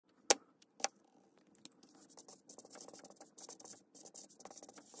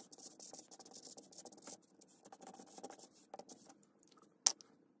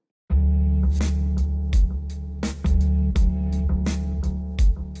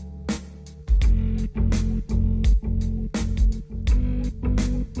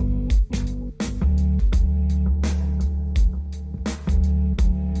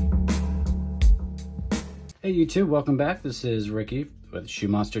YouTube, welcome back. This is Ricky with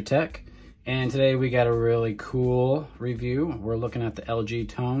Shoemonstertech, and today we got a really cool review. We're looking at the LG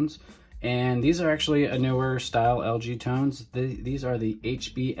tones, and these are actually a newer style LG tones. These are the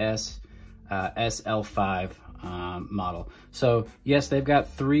HBS SL5 model. So yes, they've got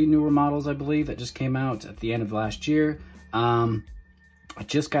 3 newer models, I believe, that just came out at the end of last year. I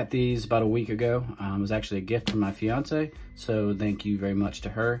just got these about a week ago. It was actually a gift from my fiance, so thank you very much to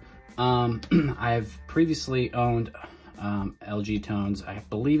her. I've previously owned LG tones. I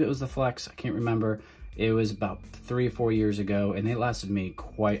believe it was the Flex. I can't remember. It was about 3 or 4 years ago, and they lasted me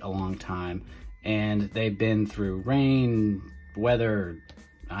quite a long time. And they've been through rain, weather.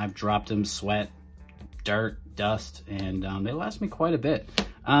 I've dropped them, sweat, dirt, dust, and they last me quite a bit.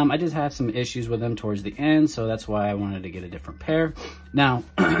 I did have some issues with them towards the end, so that's why I wanted to get a different pair. Now,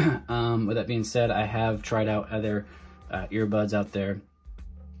 with that being said, I have tried out other earbuds out there.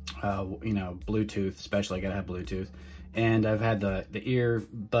 You know, Bluetooth, especially, I gotta have Bluetooth. And I've had the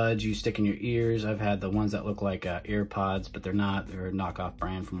earbuds you stick in your ears. I've had the ones that look like earpods, but they're not. They're a knockoff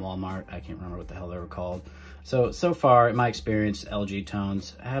brand from Walmart. I can't remember what the hell they were called. So far, in my experience, LG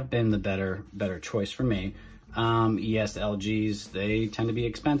tones have been the better choice for me. Yes, LGs, they tend to be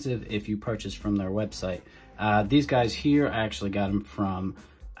expensive if you purchase from their website. These guys here, I actually got them from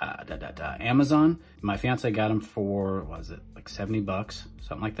Amazon. My fiance got them for, what was it, like 70 bucks,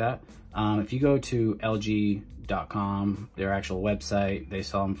 something like that. If you go to LG.com, their actual website, they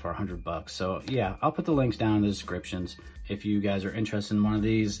sell them for 100 bucks. So yeah, I'll put the links down in the descriptions. If you guys are interested in one of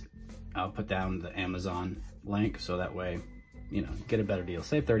these, I'll put down the Amazon link, so that way, you know, get a better deal.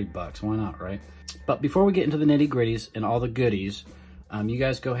 Save 30 bucks, why not, right? But before we get into the nitty gritties and all the goodies, you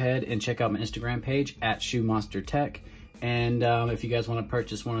guys go ahead and check out my Instagram page at Shoemonstertech. And if you guys want to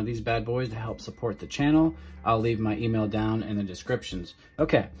purchase one of these bad boys to help support the channel, I'll leave my email down in the descriptions.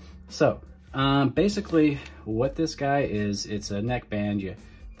 Okay, so basically what this guy is, it's a neck band. You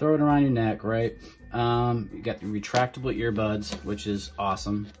throw it around your neck, right? You got the retractable earbuds, which is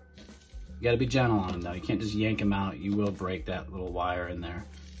awesome. You got to be gentle on them though. You can't just yank them out. You will break that little wire in there.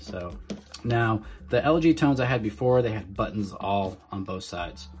 So now the LG tones I had before, they had buttons all on both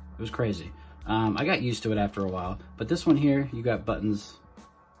sides. It was crazy. I got used to it after a while, but this one here, you got buttons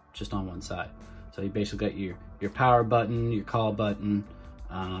just on one side. So you basically got your power button, your call button,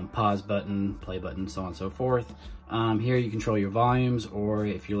 pause button, play button, so on and so forth. Here you control your volumes, or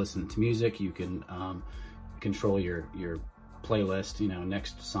if you're listening to music, you can control your playlist, you know,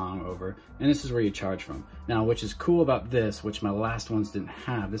 next song over. And this is where you charge from. Now, which is cool about this, which my last ones didn't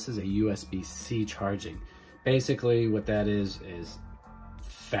have, this is a USB-C charging. Basically what that is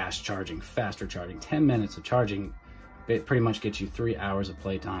fast charging, faster charging. 10 minutes of charging, it pretty much gets you 3 hours of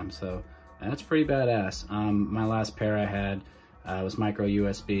playtime. So that's pretty badass. My last pair I had was micro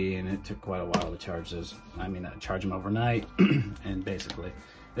USB, and it took quite a while to charge those. I mean, I charge them overnight, and basically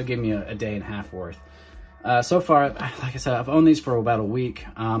it'll give me a day and a half worth. So far, like I said, I've owned these for about a week.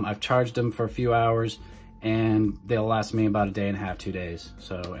 I've charged them for a few hours, and they'll last me about a day and a half, 2 days.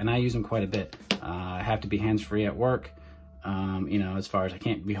 So, and I use them quite a bit. I have to be hands-free at work. You know, as far as I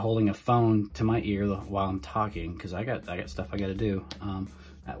can't be holding a phone to my ear while I'm talking, because I got stuff I got to do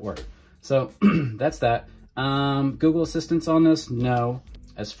at work. So that's that. Google Assistants on this, no.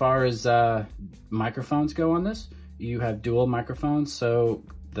 As far as microphones go on this, you have dual microphones, so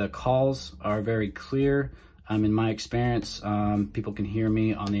the calls are very clear. In my experience, people can hear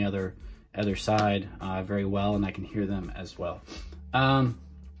me on the other side very well, and I can hear them as well.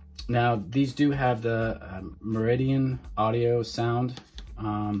 Now, these do have the Meridian audio sound,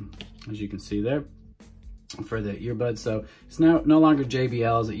 as you can see there, for the earbuds. So it's no longer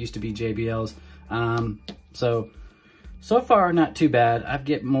JBLs. It used to be JBLs. So far, not too bad. I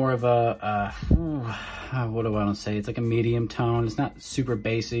get more of a, what do I want to say? It's like a medium tone. It's not super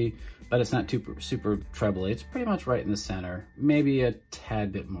bassy, but it's not super trebly. It's pretty much right in the center. Maybe a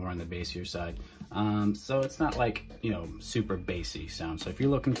tad bit more on the bassier side. So it's not like, you know, super bassy sound. So if you're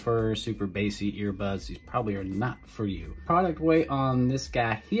looking for super bassy earbuds, these probably are not for you. Product weight on this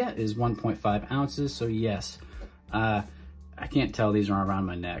guy here is 1.5 ounces. So yes, I can't tell these are around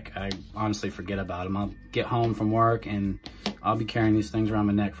my neck. I honestly forget about them. I'll get home from work and I'll be carrying these things around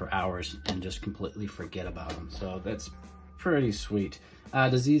my neck for hours and just completely forget about them. So that's pretty sweet.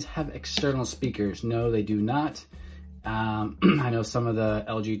 Does these have external speakers? No, they do not. I know some of the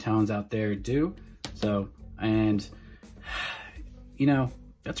LG tones out there do. So, and you know,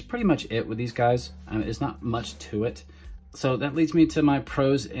 that's pretty much it with these guys. It's not much to it. So that leads me to my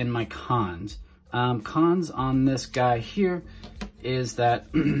pros and my cons. Cons on this guy here is that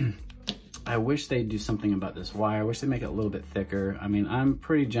I wish they'd do something about this wire. I wish they'd make it a little bit thicker. I mean, I'm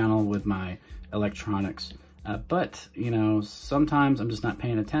pretty gentle with my electronics. But, you know, sometimes I'm just not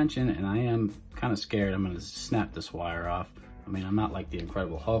paying attention, and I am kind of scared I'm going to snap this wire off. I mean, I'm not like the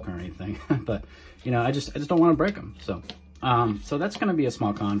Incredible Hulk or anything, but, you know, I just don't want to break them. So that's going to be a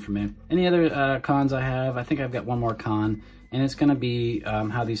small con for me. Any other cons I have? I think I've got one more con, and it's going to be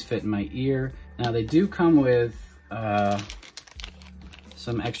how these fit in my ear. Now, they do come with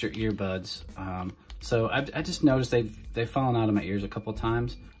some extra earbuds. So I just noticed they've fallen out of my ears a couple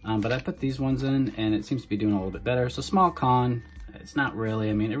times, but I put these ones in, and it seems to be doing a little bit better. So small con, it's not really.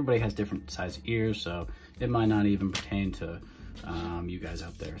 I mean, everybody has different size ears, so it might not even pertain to you guys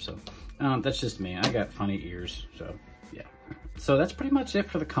out there. So that's just me. I got funny ears, so yeah. So that's pretty much it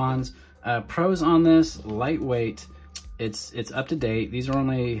for the cons. Pros on this: lightweight. It's up to date. These are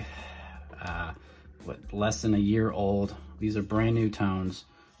only less than a year old. These are brand new tones.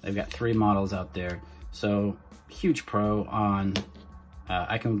 They've got 3 models out there. So huge pro on,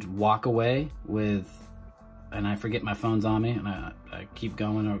 I can walk away with, and I forget my phone's on me, and I keep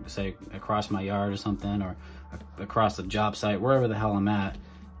going, or say across my yard or something, or across the job site, wherever the hell I'm at.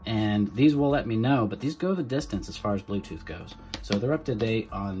 And these will let me know, but these go the distance as far as Bluetooth goes. So they're up to date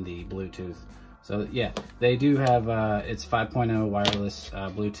on the Bluetooth. So yeah, they do have, it's 5.0 wireless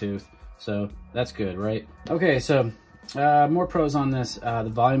Bluetooth. So that's good, right? Okay, so more pros on this. The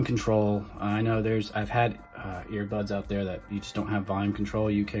volume control. I know I've had earbuds out there that you just don't have volume control.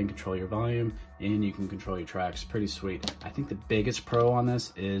 You can control your volume, and you can control your tracks. Pretty sweet. I think the biggest pro on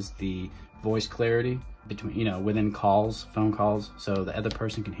this is the voice clarity between, you know, within calls, phone calls. So the other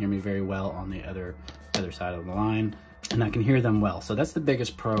person can hear me very well on the other side of the line, and I can hear them well. So that's the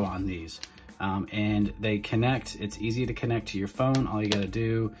biggest pro on these. And they connect. It's easy to connect to your phone. All you got to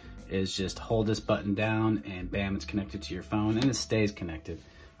do is just hold this button down, and bam, it's connected to your phone, and it stays connected,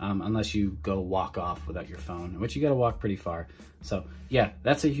 unless you go walk off without your phone, which you got to walk pretty far. So yeah,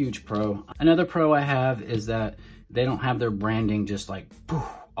 that's a huge pro. Another pro I have is that they don't have their branding just like poof,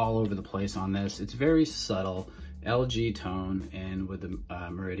 all over the place on this. It's very subtle, LG tone, and with the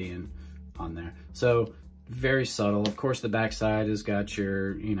Meridian on there. So very subtle. Of course, the backside has got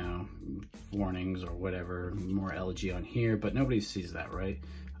your, you know, warnings or whatever, more LG on here, but nobody sees that, right?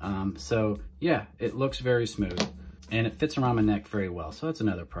 So yeah, it looks very smooth, and it fits around my neck very well. So that's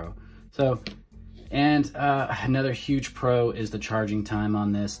another pro. So, and another huge pro is the charging time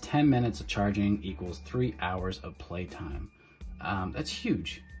on this. 10 minutes of charging equals 3 hours of playtime. That's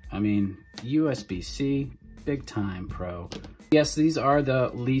huge. I mean, USB-C, big time pro. Yes, these are the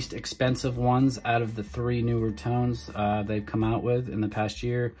least expensive ones out of the 3 newer tones they've come out with in the past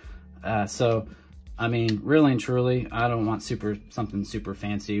year. So, I mean, really and truly, I don't want something super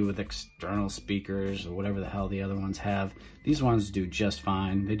fancy with external speakers or whatever the hell the other ones have. These ones do just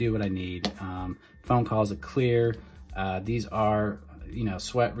fine. They do what I need. Phone calls are clear. These are, you know,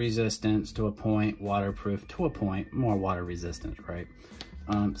 sweat resistant to a point, waterproof to a point, more water resistant, right?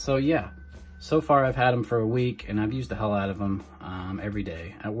 So yeah, so far I've had them for a week, and I've used the hell out of them every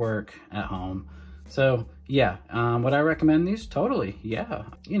day, at work, at home. So yeah, would I recommend these? Totally, yeah.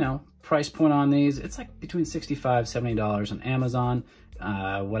 You know, price point on these, it's like between $65, $70 on Amazon.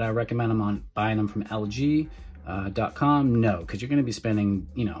 Would I recommend them on buying them from LG.com? No, because you're going to be spending,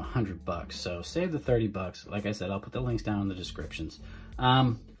 you know, $100. So save the $30. Like I said, I'll put the links down in the descriptions.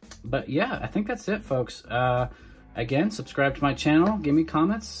 But yeah, I think that's it, folks. Again, subscribe to my channel. Give me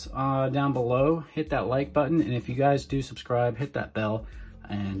comments down below. Hit that like button. And if you guys do subscribe, hit that bell.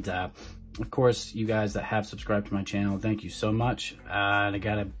 And of course, you guys that have subscribed to my channel, thank you so much. And I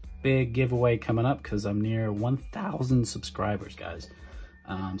got a big giveaway coming up because I'm near 1,000 subscribers, guys.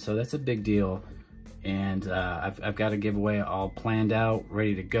 So that's a big deal. And I've got a giveaway all planned out,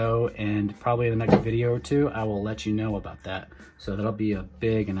 ready to go. And probably in the next video or 2, I will let you know about that. So that'll be a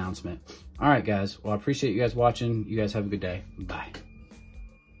big announcement. All right, guys. Well, I appreciate you guys watching. You guys have a good day. Bye.